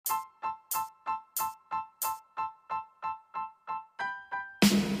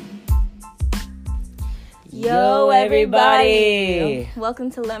Yo, everybody! Welcome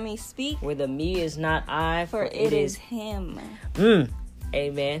to Let Me Speak, where the me is not I, for it is him.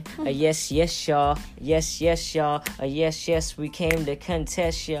 Amen. Yes, y'all. Yes, y'all. Yes, we came to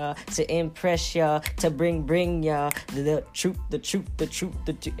contest y'all, to impress y'all, to bring y'all the truth.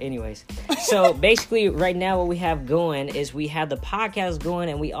 Anyways, so basically right now what we have going is we have the podcast going,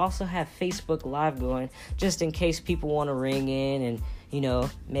 and we also have Facebook Live going, just in case people want to ring in and,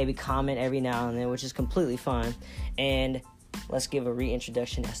 maybe comment every now and then, which is completely fine. And let's give a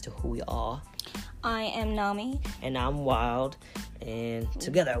reintroduction as to who we are. I am Nami. And I'm Wild. And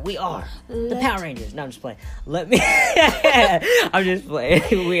together we are the Power Rangers. No, I'm just playing. I'm just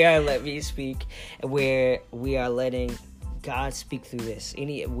playing. We are Let Me Speak, where we are letting God speak through this.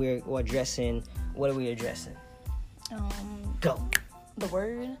 We're addressing. What are we addressing? Go. The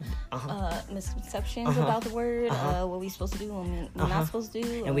word, misconceptions about the word, what we're supposed to do, and what we're not supposed to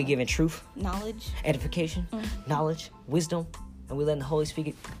do. And we giving truth, knowledge, edification, knowledge, wisdom, and we letting the Holy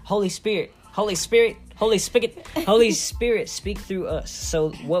Spirit speak through us. So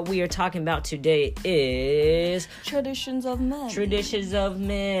what we are talking about today is traditions of men.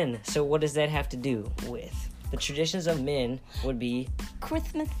 So what does that have to do with? The traditions of men would be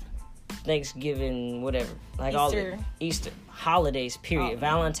Christmas, Thanksgiving, whatever, like Easter. all the Easter holidays, period.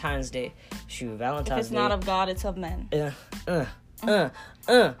 Valentine's Day. Valentine's Day. If it's not of God, it's of men.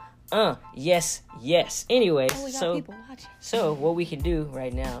 Yes. Anyways, people watching. So what we can do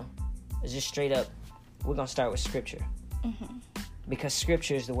right now is just straight up, we're going to start with scripture. Because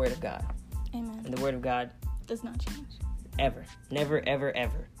scripture is the word of God. Amen. And the word of God does not change. Ever. Never, ever,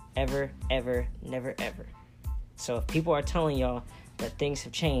 ever. Ever, ever, never, ever. So if people are telling y'all that things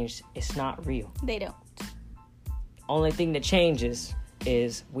have changed, it's not real. They don't. Only thing that changes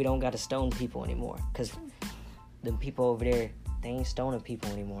is we don't got to stone people anymore. Because the people over there, they ain't stoning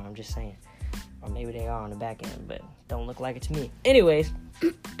people anymore. I'm just saying. Or maybe they are on the back end, but don't look like it to me. Anyways,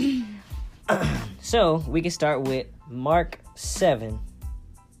 so we can start with Mark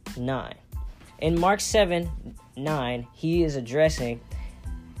 7:9. In Mark 7:9, he is addressing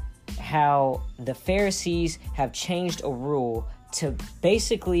how the Pharisees have changed a rule to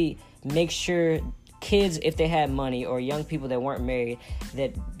basically make sure kids, if they had money, or young people that weren't married,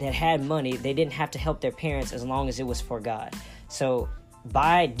 that had money, they didn't have to help their parents as long as it was for God. So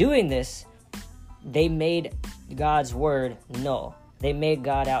by doing this, they made God's word null. They made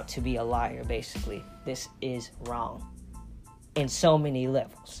God out to be a liar, basically. This is wrong in so many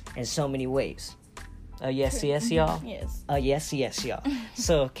levels, in so many ways. Yes, y'all? Yes. Yes, y'all.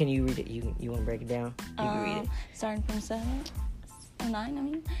 So, can you read it? You want to break it down? You can read it. Starting from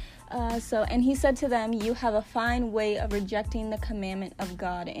 9, and he said to them, "You have a fine way of rejecting the commandment of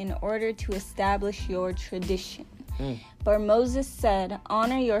God in order to establish your tradition. For Moses said,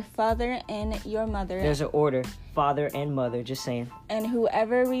 'Honor your father and your mother.'" There's an order, father and mother, just saying. "And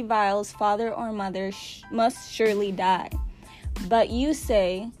whoever reviles father or mother must surely die. But you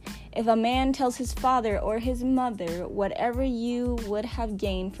say, if a man tells his father or his mother, whatever you would have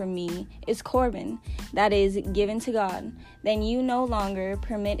gained from me is Corban, that is, given to God, then you no longer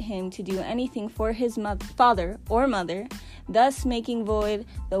permit him to do anything for his father or mother, thus making void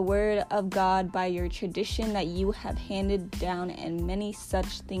the word of God by your tradition that you have handed down, and many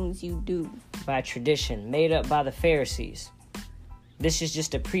such things you do." By tradition, made up by the Pharisees. This is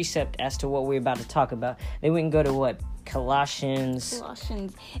just a precept as to what we're about to talk about. Then we can go to what? Colossians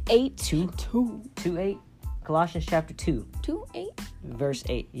 8. 2:8. Colossians chapter 2. 2:8? Verse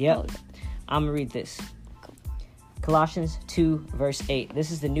 8. Yep. Oh, yeah. I'm going to read this. Colossians 2, verse 8. This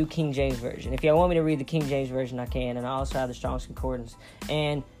is the New King James Version. If y'all want me to read the King James Version, I can. And I also have the Strong's Concordance.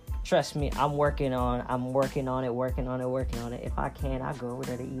 And trust me, I'm working on it. If I can, I'll go over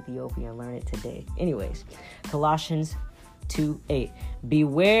there to Ethiopia and learn it today. Anyways, Colossians 2:8.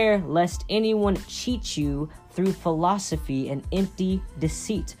 "Beware lest anyone cheat you through philosophy and empty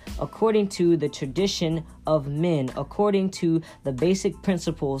deceit, according to the tradition of men, according to the basic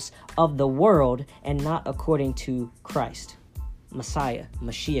principles of the world, and not according to Christ." Messiah,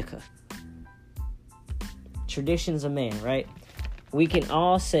 Mashiach. Traditions of man, right? We can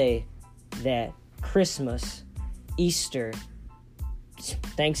all say that Christmas, Easter,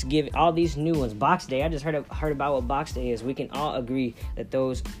 Thanksgiving, all these new ones, Box Day. I just heard about what Box Day is. We can all agree that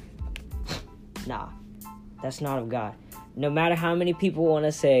those, that's not of God. No matter how many people want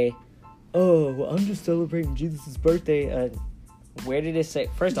to say, "Oh, well, I'm just celebrating Jesus' birthday." Where did it say?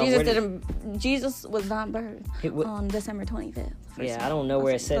 First off, Jesus was not birthed on December 25th. I don't know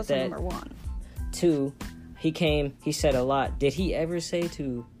where it said that. Number 1. 2, he came. He said a lot. Did he ever say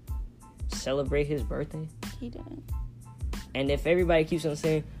to celebrate his birthday? He didn't. And if everybody keeps on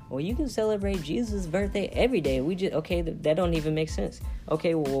saying, well, you can celebrate Jesus' birthday every day, that don't even make sense.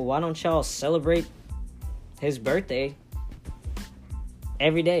 Okay, well, why don't y'all celebrate his birthday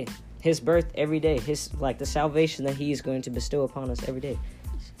every day? His birth every day. His, like, the salvation that he is going to bestow upon us every day.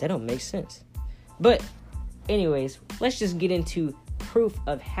 That don't make sense. But, anyways, let's just get into proof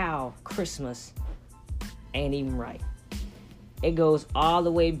of how Christmas ain't even right. It goes all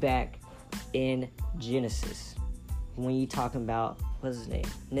the way back in Genesis. When you talking about, what's his name?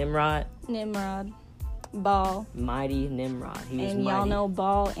 Nimrod. Baal. Mighty Nimrod. He was and y'all mighty. know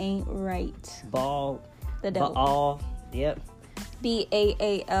Baal ain't right. Baal. The devil. Baal. Yep.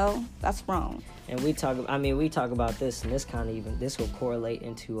 Baal. That's wrong. And we talk about this, and this will correlate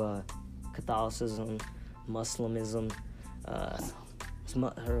into Catholicism, Muslimism,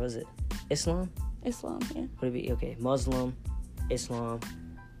 or was it Islam? Islam, yeah. Would it be okay? Muslim, Islam,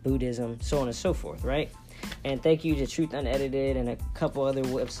 Buddhism, so on and so forth, right? And thank you to Truth Unedited and a couple other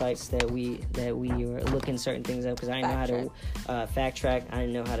websites that we were looking certain things up, because I didn't know how to fact track. I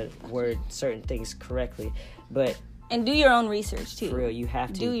didn't know how to word certain things correctly, but. And do your own research too. For real, you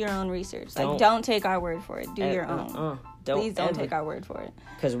have to do your own research. Don't take our word for it. Do your own. Please don't take our word for it.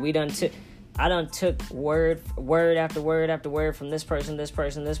 Because I done took word after word after word from this person, and this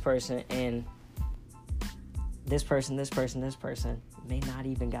person may not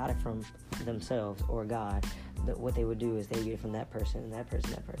even got it from themselves or God. What they would do is they would get it from that person and that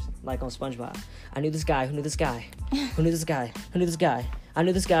person. Like on SpongeBob. I knew this guy who knew this guy who knew this guy who knew this guy. I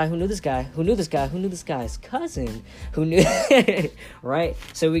knew this guy who knew this guy who knew this guy who knew this guy's cousin who knew. Right?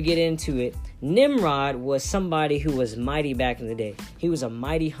 So we get into it. Nimrod was somebody who was mighty back in the day. He was a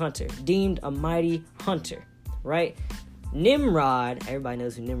mighty hunter. Deemed a mighty hunter. Right? Nimrod, everybody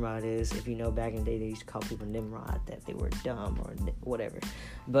knows who Nimrod is. If you know, back in the day, they used to call people Nimrod, that they were dumb or whatever.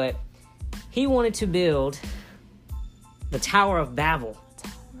 But he wanted to build the Tower of Babel.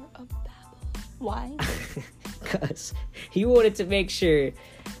 Tower of Babel. Why? Because he wanted to make sure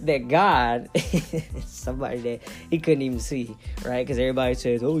that God, somebody that he couldn't even see, right? Because everybody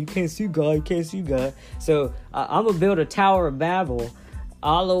says, oh, you can't see God. So I'm going to build a Tower of Babel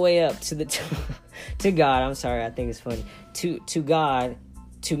all the way up to to God. I'm sorry, I think it's funny. To God,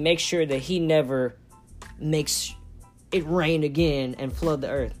 to make sure that he never makes it rain again and flood the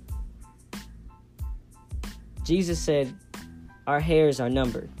earth. Jesus said, our hairs are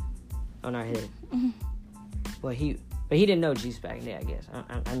numbered on our head. Mm-hmm. But he didn't know Jesus back then, I guess.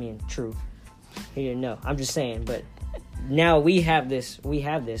 I mean, true. He didn't know. I'm just saying, but now we have this.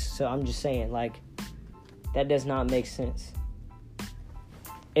 So I'm just saying, like, that does not make sense.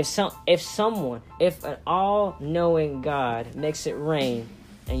 If an all-knowing God makes it rain,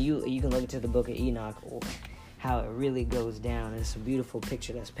 and you can look into the book of Enoch, how it really goes down. It's a beautiful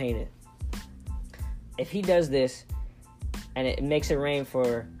picture that's painted. If he does this, and it makes it rain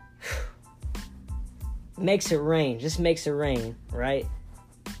just makes it rain, right?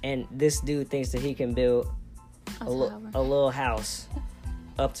 And this dude thinks that he can build a little house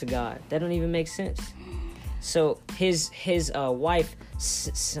up to God. That don't even make sense. So his wife,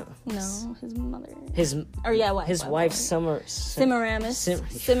 his mother. His wife, Semiramis.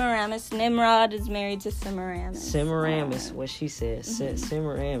 Nimrod is married to Semiramis. Semiramis, what she said.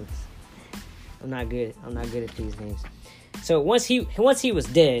 Semiramis. I'm not good at these names. So once he was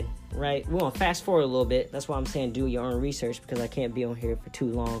dead, right? We're gonna fast forward a little bit. That's why I'm saying do your own research, because I can't be on here for too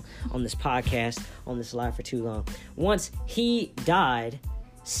long, on this podcast, on this live for too long. Once he died,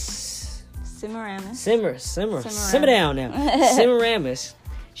 Semiramis. Simmer down now. Semiramis,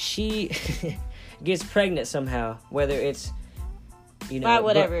 she gets pregnant somehow, whether it's by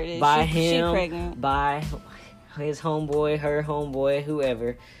whatever it is, by him, she pregnant. By his homeboy, her homeboy,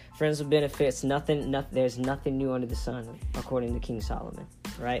 whoever. Friends with benefits. There's nothing new under the sun, according to King Solomon,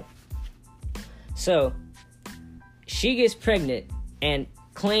 right? So she gets pregnant and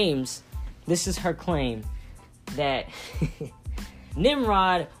claims, this is her claim, that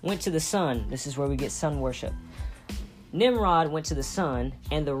Nimrod went to the sun. This is where we get sun worship. Nimrod went to the sun,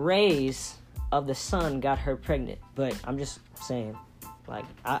 and the rays of the sun got her pregnant. But I'm just saying, like,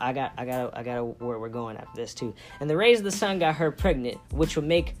 I got where we're going after this too. And the rays of the sun got her pregnant, which would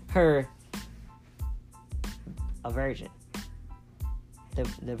make her a virgin. The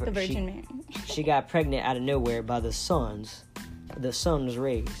Virgin Mary. She got pregnant out of nowhere by the sun's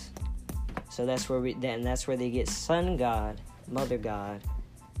rays. So that's where they get sun god, mother god,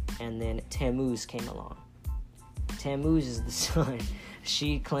 and then Tammuz came along. Tammuz is the sun.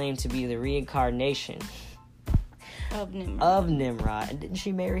 She claimed to be the reincarnation of Nimrod. And didn't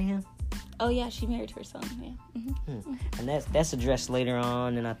she marry him? Oh yeah, she married her son. Yeah. Mm-hmm. And that's addressed later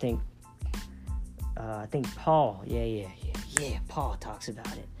on, and I think I think Paul, Paul talks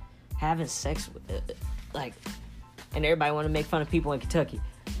about it. Having sex with, and everybody want to make fun of people in Kentucky.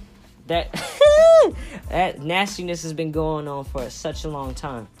 That that nastiness has been going on for such a long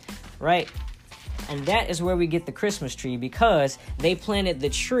time, right? And that is where we get the Christmas tree, because they planted the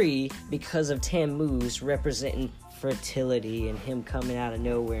tree because of Tammuz representing fertility and him coming out of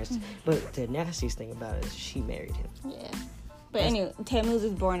nowhere. But the nastiest thing about it is she married him. Yeah. But anyway, Tammuz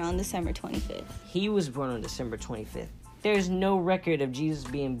was born on December 25th. He was born on December 25th. There's no record of Jesus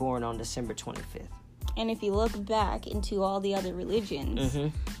being born on December 25th. And if you look back into all the other religions,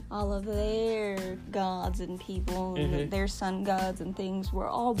 all of their gods and people, and their sun gods and things were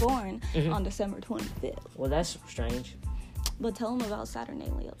all born on December 25th. Well, that's strange. But tell them about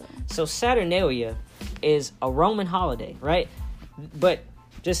Saturnalia, though. So Saturnalia is a Roman holiday, right? But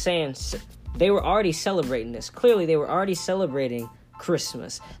just saying, they were already celebrating this. Clearly, they were already celebrating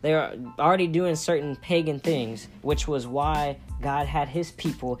Christmas. They were already doing certain pagan things, which was why God had his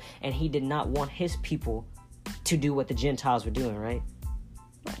people, and he did not want his people to do what the Gentiles were doing, right?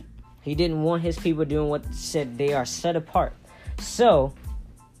 Right. He didn't want his people doing what said they are set apart. So,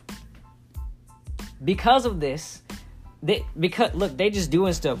 because of this, they just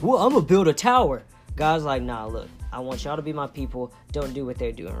doing stuff. Well, I'm going to build a tower. God's like, nah, look, I want y'all to be my people. Don't do what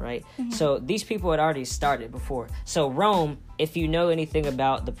they're doing, right? So these people had already started before. So Rome, if you know anything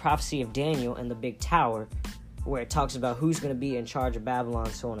about the prophecy of Daniel and the big tower, where it talks about who's going to be in charge of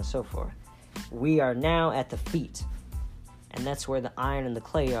Babylon, so on and so forth, we are now at the feet. And that's where the iron and the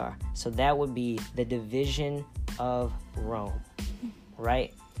clay are. So that would be the division of Rome,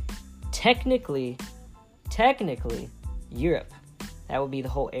 right? Technically, Europe. That would be the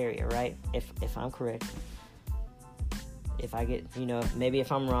whole area, right? If I'm correct. If I get, maybe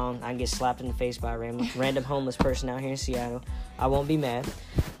if I'm wrong, I can get slapped in the face by a random homeless person out here in Seattle. I won't be mad.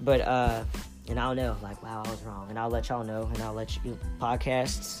 But, and I'll know, like, wow, I was wrong. And I'll let y'all know. And I'll let you,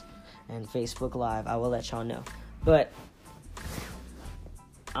 podcasts and Facebook Live, I will let y'all know. But,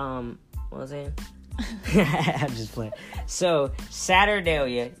 what was I saying? I'm just playing. So,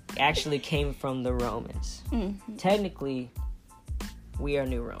 Saturnalia actually came from the Romans. Technically, we are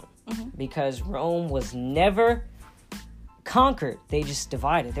New Rome. Because Rome was never conquered. They just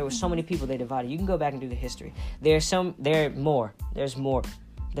divided. There were so many people they divided. You can go back and do the history. There's more. There's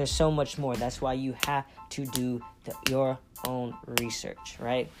so much more. That's why you have to do your own research,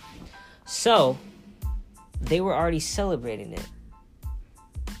 right? So, they were already celebrating it.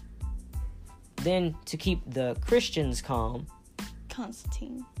 Then, to keep the Christians calm,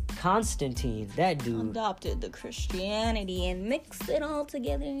 Constantine, that dude, adopted the Christianity and mixed it all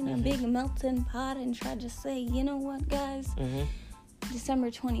together in a big melting pot and tried to say, you know what, guys?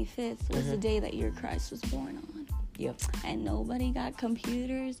 December 25th was the day that your Christ was born on. Yep. And nobody got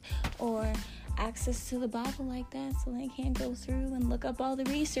computers or access to the Bible like that, so they can't go through and look up all the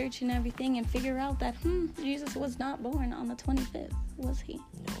research and everything and figure out that, Jesus was not born on the 25th, was he?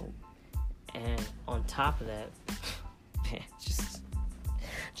 No. And on top of that, man,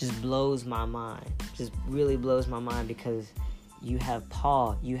 just blows my mind. Just really blows my mind, because you have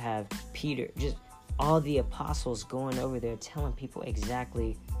Paul, you have Peter, just all the apostles going over there telling people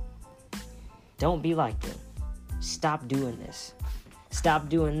exactly, don't be like them. Stop doing this. Stop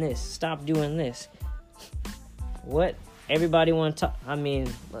doing this. Stop doing this. What? Everybody want to talk? I mean,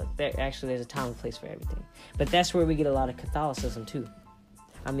 look, there's a time and place for everything. But that's where we get a lot of Catholicism too.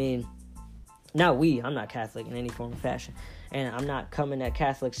 I mean, I'm not Catholic in any form or fashion. And I'm not coming at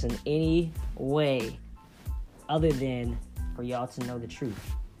Catholics in any way other than for y'all to know the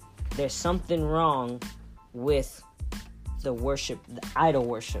truth. There's something wrong with the worship, the idol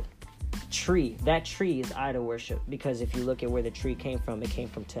worship. Tree. That tree is idol worship, because if you look at where the tree came from, it came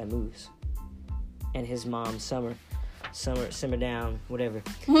from Tammuz. And his mom, Simmer down, whatever.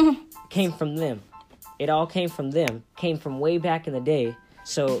 Came from them. It all came from them. Came from way back in the day.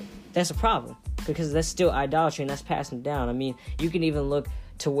 So that's a problem, because that's still idolatry and that's passing down. I mean, you can even look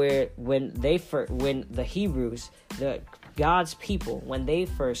to where when the Hebrews, the God's people, when they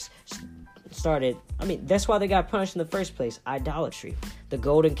first started, I mean, that's why they got punished in the first place. Idolatry, the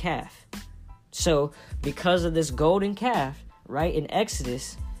golden calf. So because of this golden calf, right, in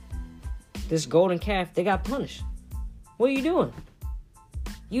Exodus, this golden calf, they got punished. What are you doing?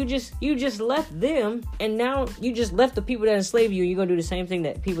 You just left them, and now you just left the people that enslaved you, and you're going to do the same thing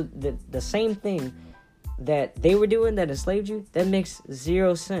the same thing that they were doing that enslaved you? That makes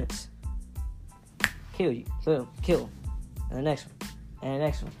zero sense. Kill you. Boom. Kill. And the next one. And the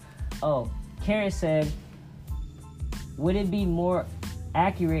next one. Oh, Karen said, would it be more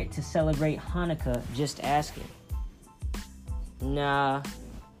accurate to celebrate Hanukkah? Just asking. Nah,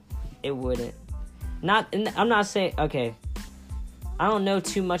 it wouldn't. I'm not saying, okay, I don't know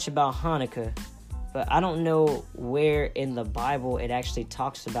too much about Hanukkah, but I don't know where in the Bible it actually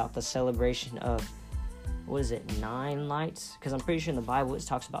talks about the celebration of, what is it, 9 lights? Because I'm pretty sure in the Bible it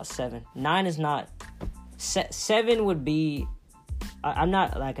talks about 7. 9 is not, 7 would be, I'm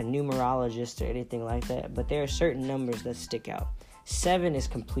not like a numerologist or anything like that, but there are certain numbers that stick out. 7 is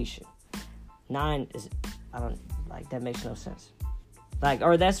completion. 9 is, I don't, like, that makes no sense. Like,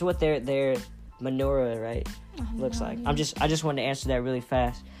 or that's what their menorah, right, looks like. I just wanted to answer that really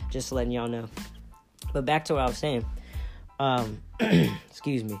fast, just letting y'all know. But back to what I was saying.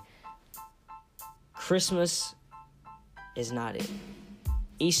 Excuse me. Christmas is not it.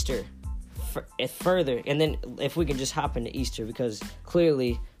 Easter, further, and then if we can just hop into Easter, because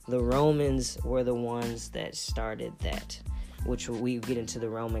clearly the Romans were the ones that started that, which we get into the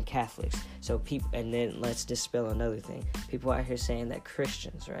Roman Catholics. So people, and then let's dispel another thing. People out here saying that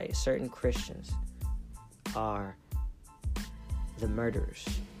Christians, right, certain Christians are the murderers,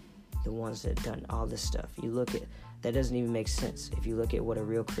 the ones that done all this stuff. You look at, that doesn't even make sense. If you look at what a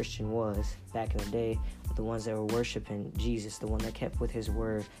real Christian was back in the day, the ones that were worshiping Jesus, the one that kept with his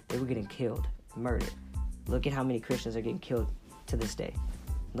word, they were getting killed, murdered. Look at how many Christians are getting killed to this day.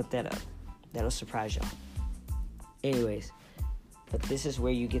 Look that up. That'll surprise y'all. Anyways, but this is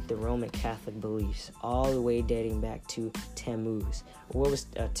where you get the Roman Catholic beliefs, all the way dating back to Tammuz. What was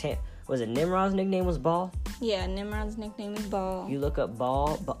it Nimrod's nickname was Baal? Yeah, Nimrod's nickname is Baal. You look up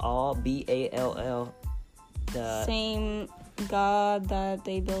Baal, Ball, the same god that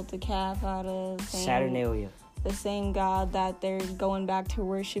they built the calf out of. Saturnalia. The same god that they're going back to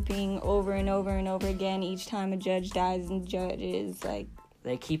worshiping over and over and over again each time a judge dies and Judges, like,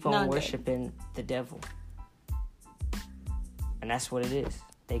 they keep on worshiping the devil. And that's what it is.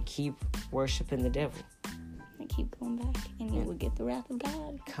 They keep worshiping the devil. They keep going back, and you will get the wrath of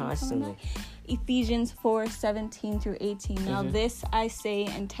God. Constantly. Ephesians 4:17-18. Now this I say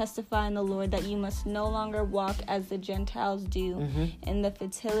and testify in the Lord, that you must no longer walk as the Gentiles do, in the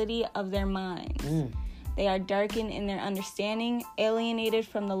futility of their minds. They are darkened in their understanding, alienated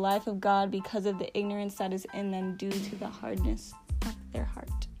from the life of God because of the ignorance that is in them due to the hardness of their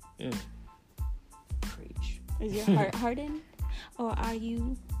heart. Preach. Is your heart hardened? Or are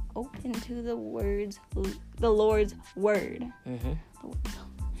you open to the Lord's word? The Lord's word.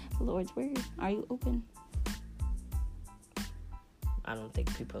 Are you open? I don't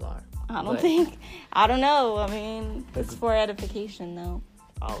think people are. I don't know. I mean, it's for edification, though.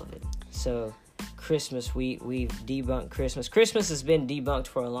 All of it. So, Christmas, we've debunked Christmas. Christmas has been debunked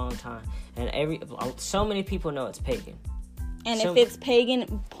for a long time, and so many people know it's pagan. And if it's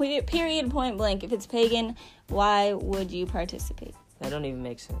pagan, period, point blank, if it's pagan, why would you participate? That don't even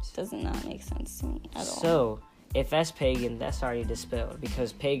make sense. Does not make sense to me at all. So, if that's pagan, that's already dispelled,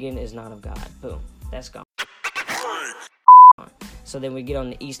 because pagan is not of God. Boom. That's gone. So then we get on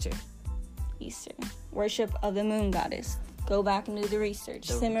to Easter. Easter. Worship of the moon goddess. Go back and do the research.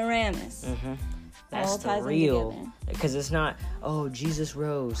 Semiramis. That's the real. Because it's not, oh, Jesus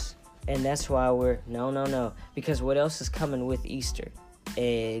rose. And that's why no. Because what else is coming with Easter?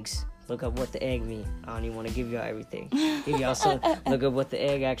 Eggs. Look up what the egg means. I don't even want to give y'all everything. Give y'all some. Look up what the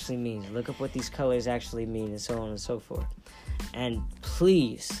egg actually means. Look up what these colors actually mean, and so on and so forth. And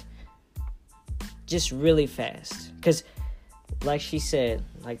please, just really fast. Because, like she said,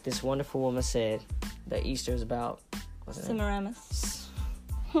 like this wonderful woman said, that Easter is about... Semiramis.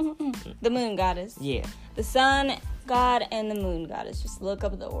 The moon goddess. Yeah. The sun god and the moon goddess. Just look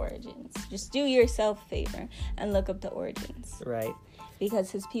up the origins. Just do yourself a favor and look up the origins. Right.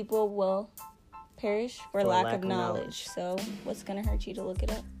 Because his people will perish for lack of knowledge. So what's going to hurt you to look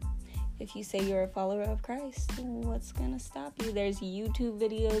it up? If you say you're a follower of Christ, what's going to stop you? There's YouTube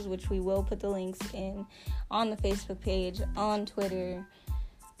videos, which we will put the links in on the Facebook page, on Twitter.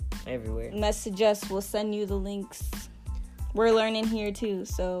 Everywhere. Message us. We'll send you the links. We're learning here too,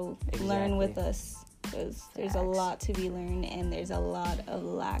 so learn with us. Because there's a lot to be learned, and there's a lot of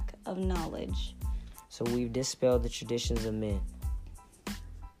lack of knowledge. So we've dispelled the traditions of men,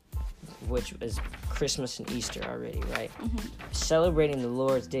 which is Christmas and Easter already, right? Celebrating the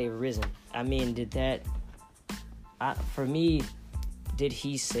Lord's Day risen. I mean, for me, did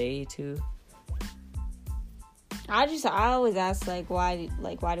he say to? I always ask, why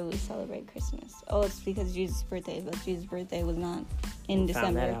do we celebrate Christmas? Oh, it's because Jesus' birthday, but Jesus' birthday was not in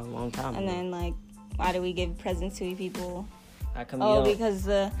December. Found that out a long time ago. And then, why do we give presents to people? How come because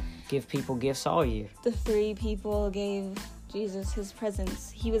give people gifts all year? The 3 people gave Jesus, his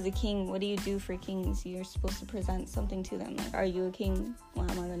presence. He was a king. What do you do for kings? You're supposed to present something to them. Like, are you a king? Well,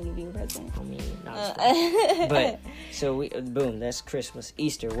 am I going to give you a present? I mean, not but so boom, that's Christmas.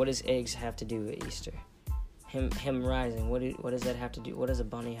 Easter. What does eggs have to do with Easter? Him rising. What does that have to do? What does a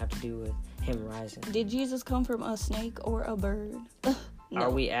bunny have to do with him rising? Did Jesus come from a snake or a bird? No. Are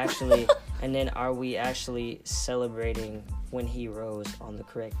we actually celebrating when he rose on the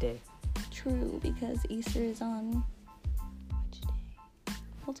correct day? True, because Easter is on which day?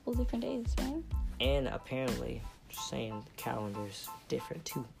 Multiple different days, right? And apparently, just saying, the calendar's different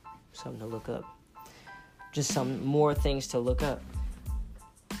too. Something to look up. Just some more things to look up.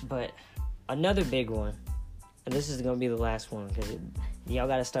 But another big one, and this is going to be the last one, because y'all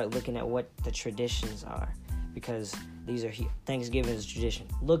got to start looking at what the traditions are, because these are Thanksgiving is a tradition.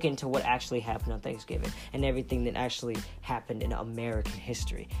 Look into what actually happened on Thanksgiving and everything that actually happened in American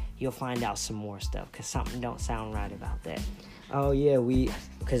history. You'll find out some more stuff, because something don't sound right about that. Oh yeah,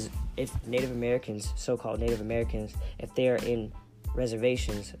 because if Native Americans, so-called Native Americans, if they're in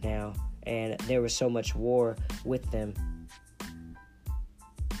reservations now and there was so much war with them,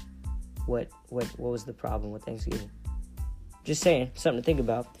 what was the problem with Thanksgiving? Just saying, something to think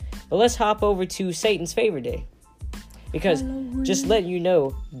about. But let's hop over to Satan's favorite day. Because, just letting you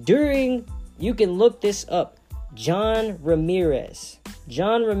know, you can look this up, John Ramirez,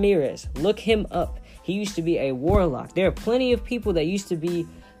 look him up. He used to be a warlock. There are plenty of people that used to be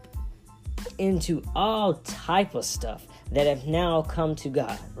into all type of stuff that have now come to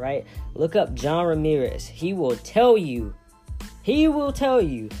God, right? Look up John Ramirez. He will tell you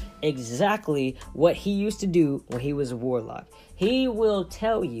exactly what he used to do when he was a warlock. He will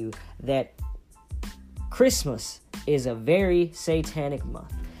tell you that Christmas is a very satanic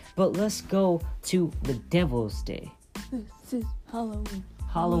month. But let's go to the Devil's Day. This is Halloween.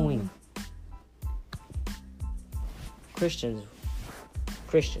 Halloween. Christian.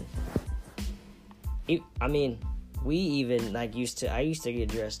 I mean, we even I used to get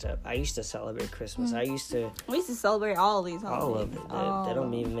dressed up. I used to celebrate Christmas. We used to celebrate all these holidays. All of it. That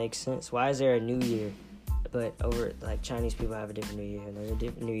don't even make sense. Why is there a New Year? But over, like, Chinese people have a different New Year, and there's a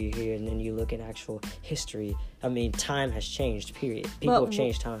different New Year here, and then you look at actual history. I mean, time has changed, period. People have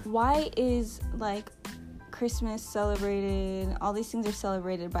changed time. Why is, like, Christmas celebrated, all these things are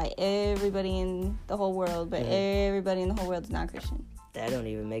celebrated by everybody in the whole world, but everybody in the whole world is not Christian? That don't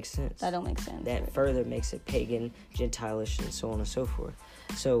even make sense. That don't make sense. That further makes it pagan, Gentilish, and so on and so forth.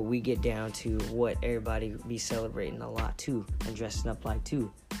 So we get down to what everybody be celebrating a lot, too, and dressing up like,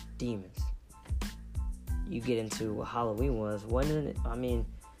 too, demons. You get into what Halloween was, wasn't it? I mean,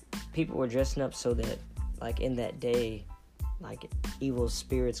 people were dressing up so that, like, in that day, like, evil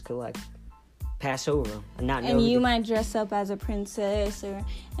spirits could, like, pass over them and not know. And you might dress up as a princess or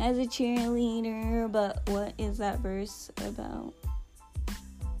as a cheerleader, but what is that verse about?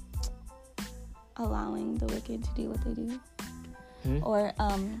 Allowing the wicked to do what they do. Or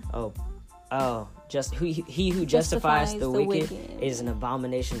just he who justifies the wicked is an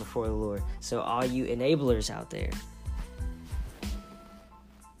abomination before the Lord. So all you enablers out there,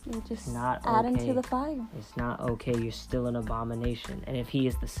 you just not add okay. him to the fire. It's not okay. You're still an abomination. And if he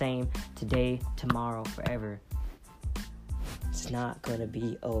is the same today, tomorrow, forever, it's not going to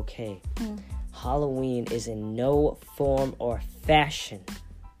be okay. Halloween is in no form or fashion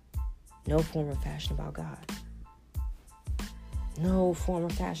about God. No form or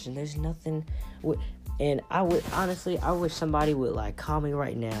fashion. There's nothing. And I wish somebody would, like, call me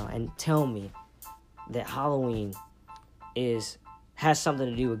right now and tell me that Halloween has something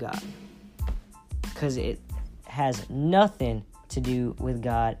to do with God. Because it has nothing to do with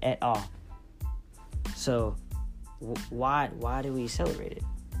God at all. So why do we celebrate it?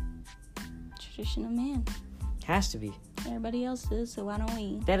 Tradition of man. Has to be. Everybody else does, so why don't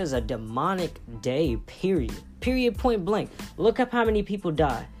we? That is a demonic day, period. Period, point blank. Look up how many people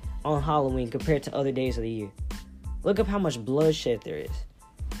die on Halloween compared to other days of the year. Look up how much bloodshed there is.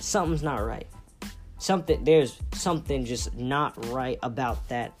 Something's not right. There's something just not right about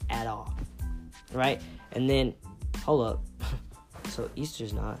that at all. Right? And then, hold up. So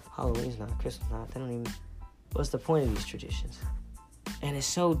Easter's not, Halloween's not, Christmas not. They don't even, what's the point of these traditions? And it's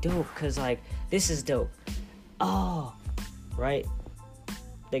so dope, because, like, this is dope. Oh, right?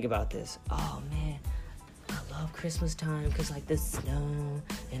 Think about this. Oh, man, I love Christmas time because, like, the snow,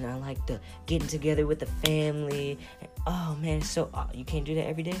 and I like the getting together with the family. And, oh, man, it's so, you can't do that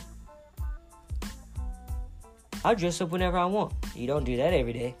every day? I dress up whenever I want. You don't do that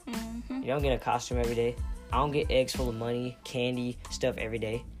every day. You don't get a costume every day. I don't get eggs full of money, candy, stuff every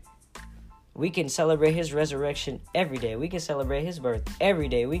day. We can celebrate his resurrection every day. We can celebrate his birth every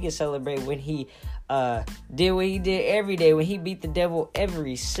day. We can celebrate when he did what he did every day. When he beat the devil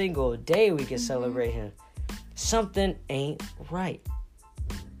every single day, we can celebrate him. Something ain't right.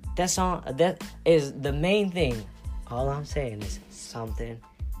 That is the main thing. All I'm saying is something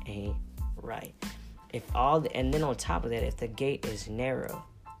ain't right. And then on top of that, if the gate is narrow,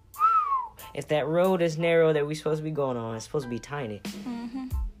 if that road is narrow that we're supposed to be going on, it's supposed to be tiny. Mm-hmm.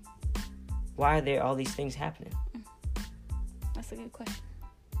 Why are there all these things happening? That's a good question.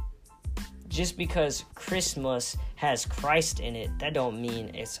 Just because Christmas has Christ in it, that don't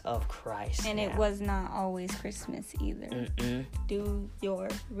mean it's of Christ. And it was not always Christmas either. Mm-mm. Do your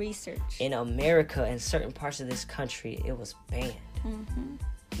research. In America, in certain parts of this country, it was banned. Mm-hmm.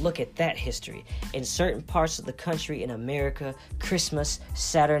 Look at that history. In certain parts of the country in America, Christmas,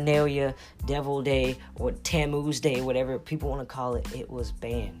 Saturnalia, Devil Day, or Tammuz Day, whatever people want to call it, it was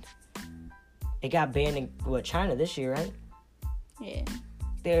banned. It got banned in China this year, right? Yeah.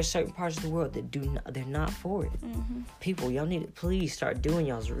 There are certain parts of the world that they're not for it. Mm-hmm. People, y'all need to please start doing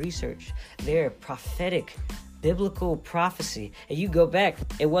y'all's research. They're prophetic, biblical prophecy. And you go back,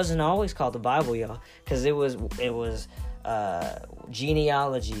 it wasn't always called the Bible, y'all, because it was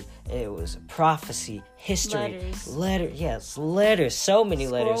genealogy, it was prophecy, history, letters, so many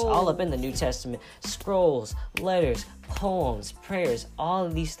letters, all up in the New Testament, scrolls, letters, poems, prayers, all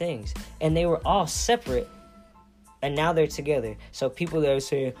of these things, and they were all separate, and now they're together. So people that are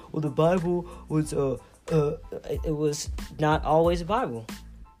saying, well, the Bible was it was not always a Bible.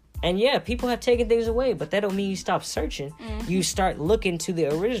 And yeah, people have taken things away, but that don't mean you stop searching. Mm-hmm. You start looking to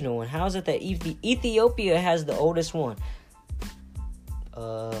the original one. How is it that Ethiopia has the oldest one?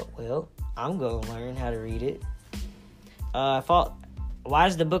 Well, I'm going to learn how to read it. Why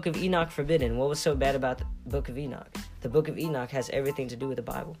is the Book of Enoch forbidden? What was so bad about the Book of Enoch? The Book of Enoch has everything to do with the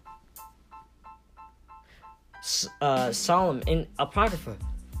Bible. Solomon in Apocrypha.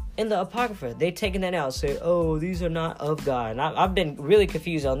 In the Apocrypha, they've taken that out and say, oh, these are not of God. And I've been really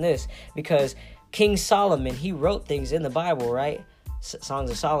confused on this because King Solomon, he wrote things in the Bible, right?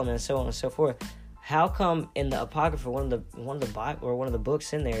 Songs of Solomon and so on and so forth. How come in the Apocrypha, one of the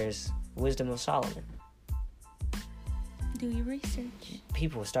books in there is Wisdom of Solomon? Do your research.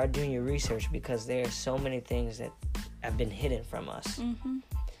 People, start doing your research because there are so many things that have been hidden from us. Mm-hmm.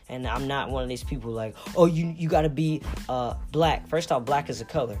 And I'm not one of these people like, oh, you got to be black. First off, black is a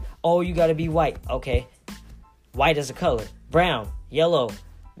color. Oh, you got to be white. Okay. White is a color. Brown, yellow,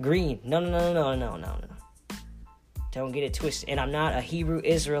 green. No. Don't get it twisted. And I'm not a Hebrew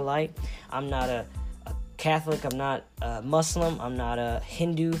Israelite. I'm not a Catholic. I'm not a Muslim. I'm not a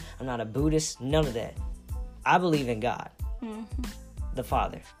Hindu. I'm not a Buddhist. None of that. I believe in God. Mm-hmm. The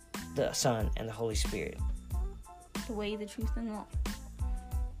Father, the Son, and the Holy Spirit. The way, the truth, and love.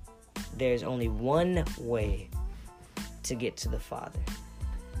 There's only one way to get to the Father.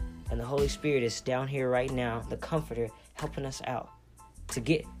 And the Holy Spirit is down here right now, the Comforter, helping us out to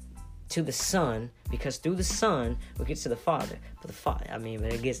get to the Son, because through the Son we get to the Father. But the Father,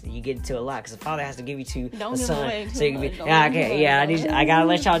 you get to a lot because the Father has to give you to the Son. So you can be, I gotta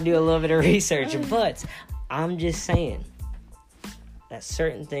let y'all do a little bit of research. But I'm just saying that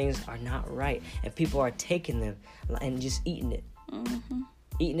certain things are not right, and people are taking them and just eating it. Mm-hmm.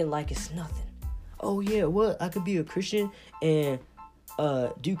 Eating it like it's nothing. Oh yeah, what? I could be a Christian and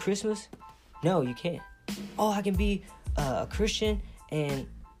do Christmas? No, you can't. Oh, I can be a Christian and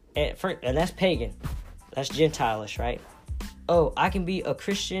that's pagan. That's Gentilish, right? Oh, I can be a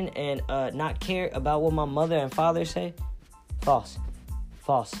Christian and not care about what my mother and father say? False.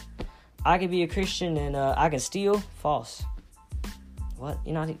 I can be a Christian and I can steal? False. What?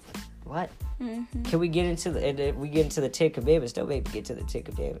 What? Mm-hmm. Can we get into the Ten Commandments? Don't make me get to the Ten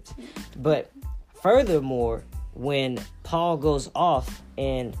Commandments. But furthermore, when Paul goes off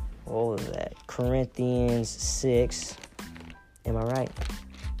in, what was that? Corinthians 6. Am I right?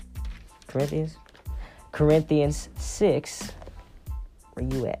 Corinthians 6. Where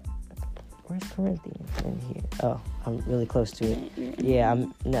you at? Where's Corinthians in here? Oh, I'm really close to it. Yeah,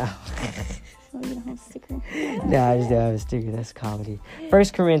 no. Oh, you don't have a sticker? No, I just don't have a sticker. That's comedy. 1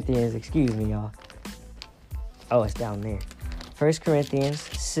 Corinthians, excuse me, y'all. Oh, it's down there. 1 Corinthians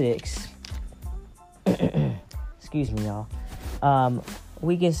 6. Excuse me, y'all.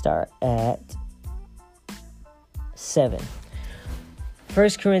 We can start at 7. 1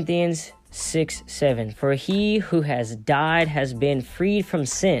 Corinthians 6:7. For he who has died has been freed from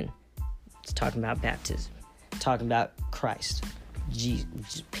sin. It's talking about baptism. Talking about Christ.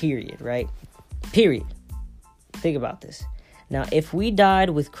 Period, right? Period. Think about this. Now, if we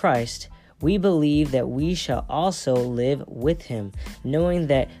died with Christ, we believe that we shall also live with him, knowing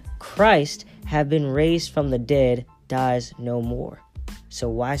that Christ have been raised from the dead dies no more. So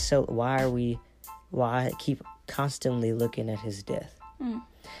why keep constantly looking at his death?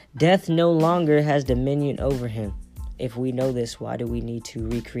 Death no longer has dominion over him. If we know this, why do we need to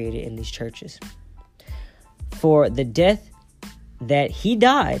recreate it in these churches? For the death that he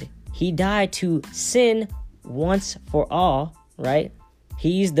died to sin once for all, right?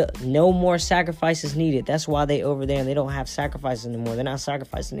 He's the no more sacrifices needed. That's why they over there and they don't have sacrifices anymore. They're not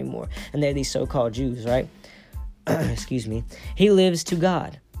sacrificing anymore. And they're these so-called Jews, right? Excuse me. He lives to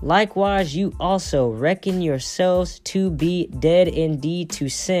God. Likewise, you also reckon yourselves to be dead indeed to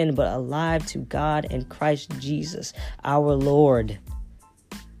sin, but alive to God in Christ Jesus, our Lord.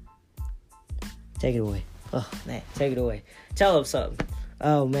 Take it away. Oh, man. Take it away. Tell them something.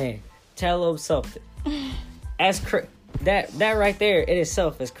 Oh, man. Tell them something. That right there in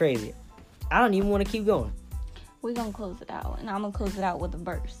itself is crazy. I don't even want to keep going. We're going to close it out, and I'm going to close it out with a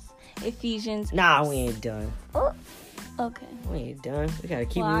verse. Ephesians. Nah, we ain't done. Oh, okay. We ain't done. We got to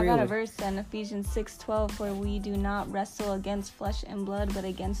keep it real. I got a verse in Ephesians 6:12, for we do not wrestle against flesh and blood, but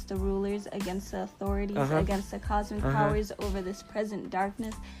against the rulers, against the authorities, against the cosmic powers over this present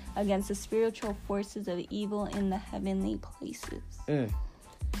darkness, against the spiritual forces of evil in the heavenly places.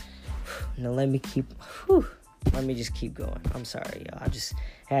 Now let me just keep going. I'm sorry, y'all. I just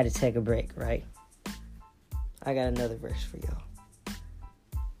had to take a break, right? I got another verse for y'all.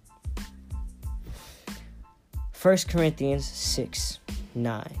 1 Corinthians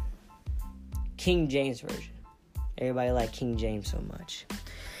 6:9. King James Version. Everybody like King James so much.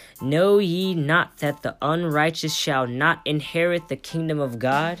 Know ye not that the unrighteous shall not inherit the kingdom of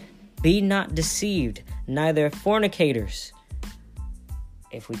God? Be not deceived, neither fornicators.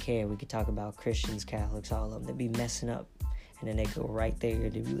 If we can, we could talk about Christians, Catholics, all of them. They be messing up. And then they go right there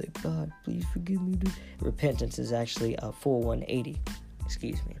and they be like, God, please forgive me. Repentance is actually a full 180.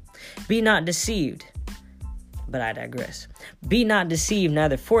 Excuse me. Be not deceived. But I digress. Be not deceived,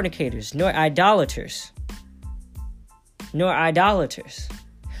 neither fornicators, nor idolaters,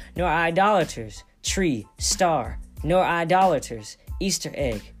 tree, star, nor idolaters, Easter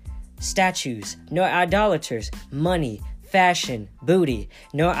egg, statues, nor idolaters, money, fashion, booty,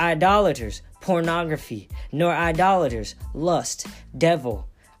 nor idolaters, pornography, nor idolaters, lust, devil,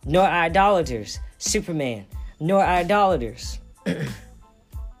 nor idolaters, Superman, nor idolaters,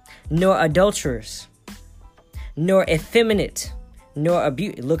 nor adulterers, nor effeminate, nor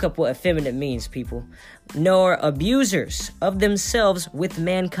look up what effeminate means, people. Nor abusers of themselves with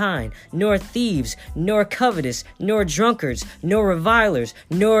mankind, nor thieves, nor covetous, nor drunkards, nor revilers,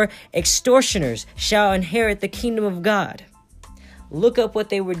 nor extortioners shall inherit the kingdom of God. Look up what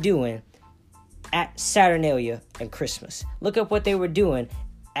they were doing at Saturnalia and Christmas. Look up what they were doing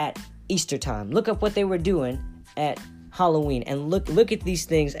at Easter time. Look up what they were doing at Halloween, and look at these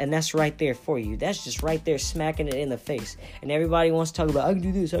things, and that's right there for you. That's just right there smacking it in the face. And everybody wants to talk about, I can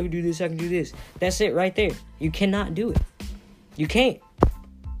do this, I can do this, I can do this. That's it right there. You cannot do it. You can't.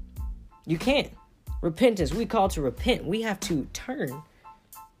 Repentance, we call to repent. We have to turn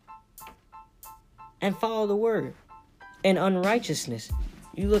and follow the word. And unrighteousness,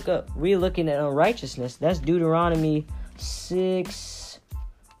 you look up, we're looking at unrighteousness. That's Deuteronomy 6.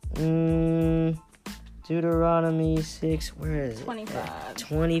 Deuteronomy 6, where is it?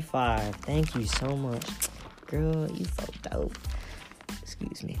 25. Thank you so much. Girl, you so dope.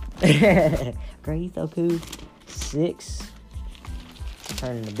 Excuse me. Girl, you so cool. 6.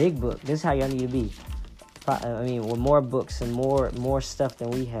 Turning the big book. This is how y'all need to be. I mean, with more books and more stuff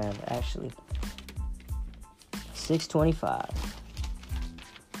than we have, actually. 6:25.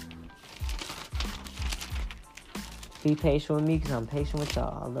 Be patient with me, because I'm patient with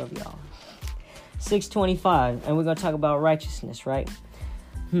y'all. I love y'all. 6:25, and we're going to talk about righteousness, right?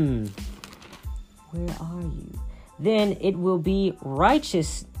 Where are you? Then it will be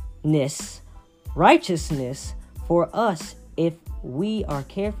righteousness for us if we are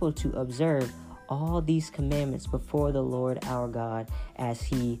careful to observe all these commandments before the Lord our God as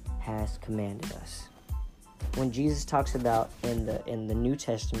he has commanded us. When Jesus talks about in the New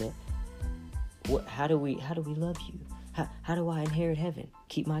Testament, how do we love you? How do I inherit heaven?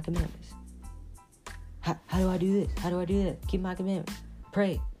 Keep my commandments. How do I do this? How do I do that? Keep my commandments.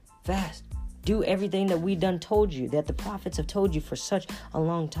 Pray. Fast. Do everything that we done told you, that the prophets have told you for such a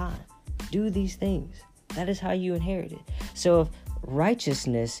long time. Do these things. That is how you inherit it. So if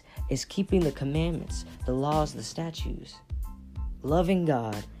righteousness is keeping the commandments, the laws, the statutes, loving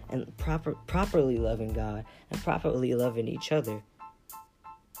God, and properly loving God, and properly loving each other,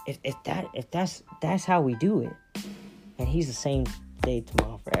 if that's how we do it, and he's the same day,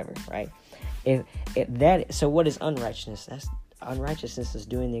 tomorrow, forever, right? So what is unrighteousness? That's unrighteousness is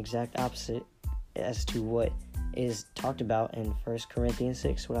doing the exact opposite as to what is talked about in 1 Corinthians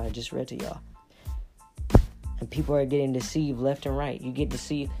 6, what I just read to y'all. And people are getting deceived left and right. You get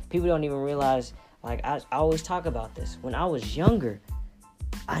deceived. People don't even realize, like, I always talk about this. When I was younger,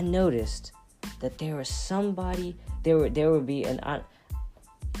 I noticed that there was somebody, there would be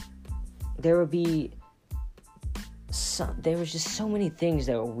there was just so many things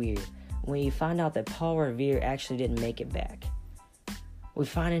that were weird. When you find out that Paul Revere actually didn't make it back, we're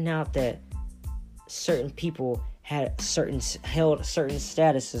finding out that certain people held certain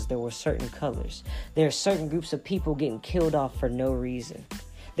statuses. There were certain colors. There are certain groups of people getting killed off for no reason.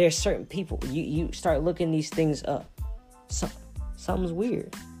 There are certain people. You start looking these things up. Something's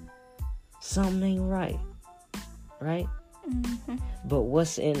weird. Something ain't right. Right? Mm-hmm. But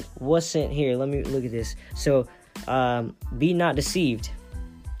what's in here? Let me look at this. So, be not deceived.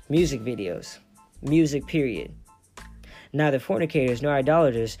 Music videos. Music, period. Neither fornicators, nor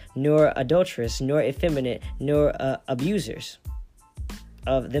idolaters, nor adulterers, nor effeminate, nor abusers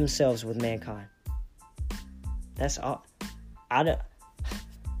of themselves with mankind. That's all.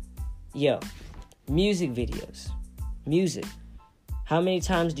 Music videos. Music. How many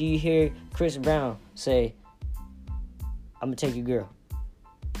times do you hear Chris Brown say, "I'm gonna take your girl"?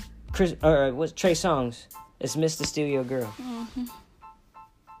 What's Trey Songz? It's Mr. Steal Your Girl. Mm-hmm.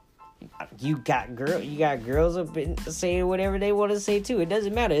 You got girls up and saying whatever they want to say too. It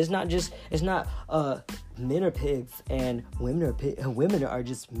doesn't matter. It's not men are pigs and women are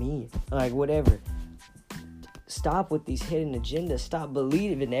just mean. Like, whatever. Stop with these hidden agendas. Stop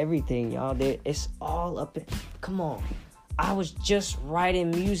believing everything, y'all. It's all up in. Come on. I was just writing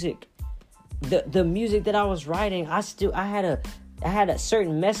music. The music that I was writing, I had a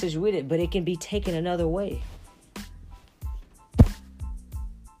certain message with it, but it can be taken another way.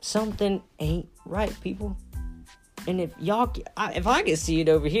 Something ain't right, people. And if I can see it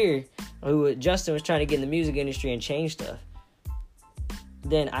over here, who Justin was trying to get in the music industry and change stuff,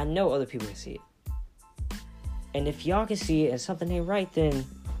 then I know other people can see it. And if y'all can see it and something ain't right, then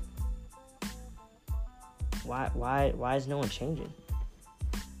why is no one changing?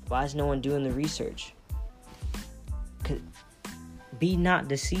 Why is no one doing the research? Be not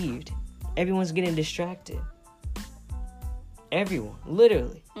deceived. Everyone's getting distracted. Everyone,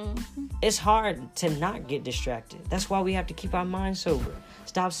 literally. Mm-hmm. It's hard to not get distracted. That's why we have to keep our minds sober.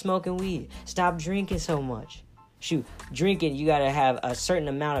 Stop smoking weed. Stop drinking so much. Shoot, drinking, you gotta have a certain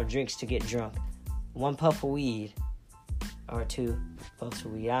amount of drinks to get drunk. 1 puff of weed, or 2 puffs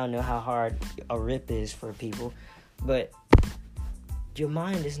of weed. I don't know how hard a rip is for people, but your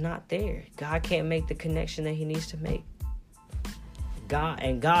mind is not there. God can't make the connection that he needs to make.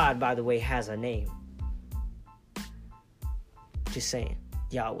 God, by the way, has a name. Just saying.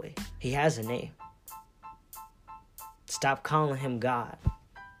 Yahweh. He has a name. Stop calling him God.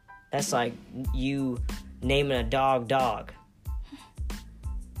 That's like you naming a dog.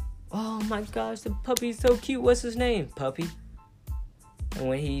 Oh my gosh, the puppy's so cute. What's his name? Puppy. And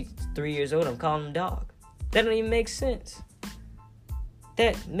when he's 3 years old, I'm calling him dog. That don't even make sense.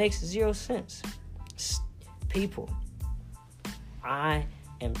 That makes 0 sense. People, I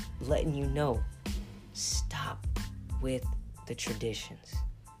am letting you know, stop with the traditions.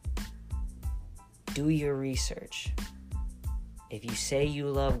 Do your research. If you say you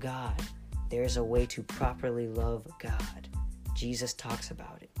love God, there's a way to properly love God. Jesus talks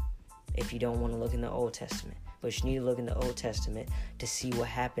about it. If you don't want to look in the Old Testament, but you need to look in the Old Testament to see what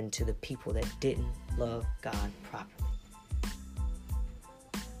happened to the people that didn't love God properly.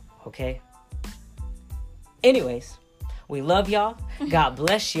 Okay? Anyways, we love y'all. God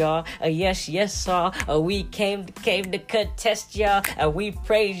bless y'all. Yes, sir. We came to contest y'all. We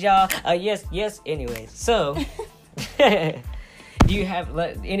praise y'all. Yes. Anyways, so do you have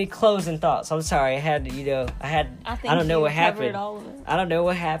any closing thoughts? I'm sorry. I don't know what happened. I don't know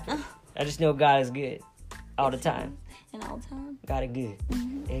what happened. I just know God is good all the time. And all the time. God is good.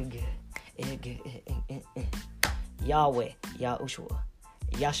 Mm-hmm. It's good. Yahweh, Yahushua,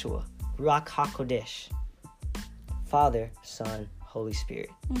 Yahshua, Ruach HaKodesh, Father, Son, Holy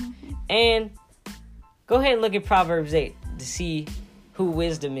Spirit. Mm-hmm. And go ahead and look at Proverbs 8 to see who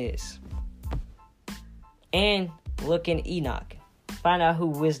wisdom is. And look in Enoch. Find out who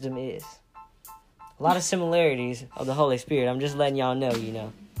wisdom is. A lot of similarities of the Holy Spirit. I'm just letting y'all know,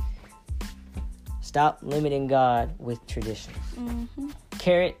 Stop limiting God with traditions. Mm-hmm.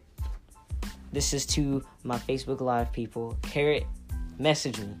 Carrot, this is to my Facebook Live people. Carrot,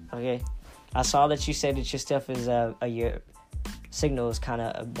 message me, okay? I saw that you said that your stuff is your signal is kind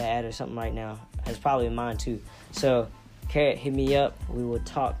of bad or something right now. It's probably mine too. So, Carrot, hit me up. We will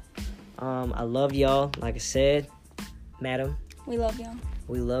talk. I love y'all. Like I said, madam, We love y'all.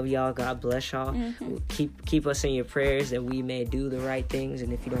 We love y'all. God bless y'all. Keep us in your prayers that we may do the right things.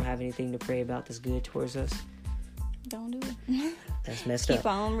 And if you don't have anything to pray about that's good towards us, don't do it. That's messed Keep up.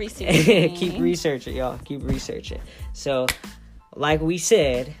 on researching. Keep researching, y'all. Keep researching. So, like we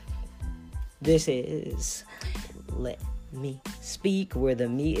said, this is Let Me Speak, where the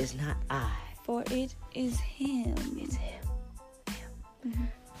me is not I. For it is him. It's him.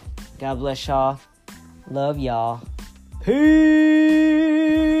 God bless y'all. Love y'all. Peace.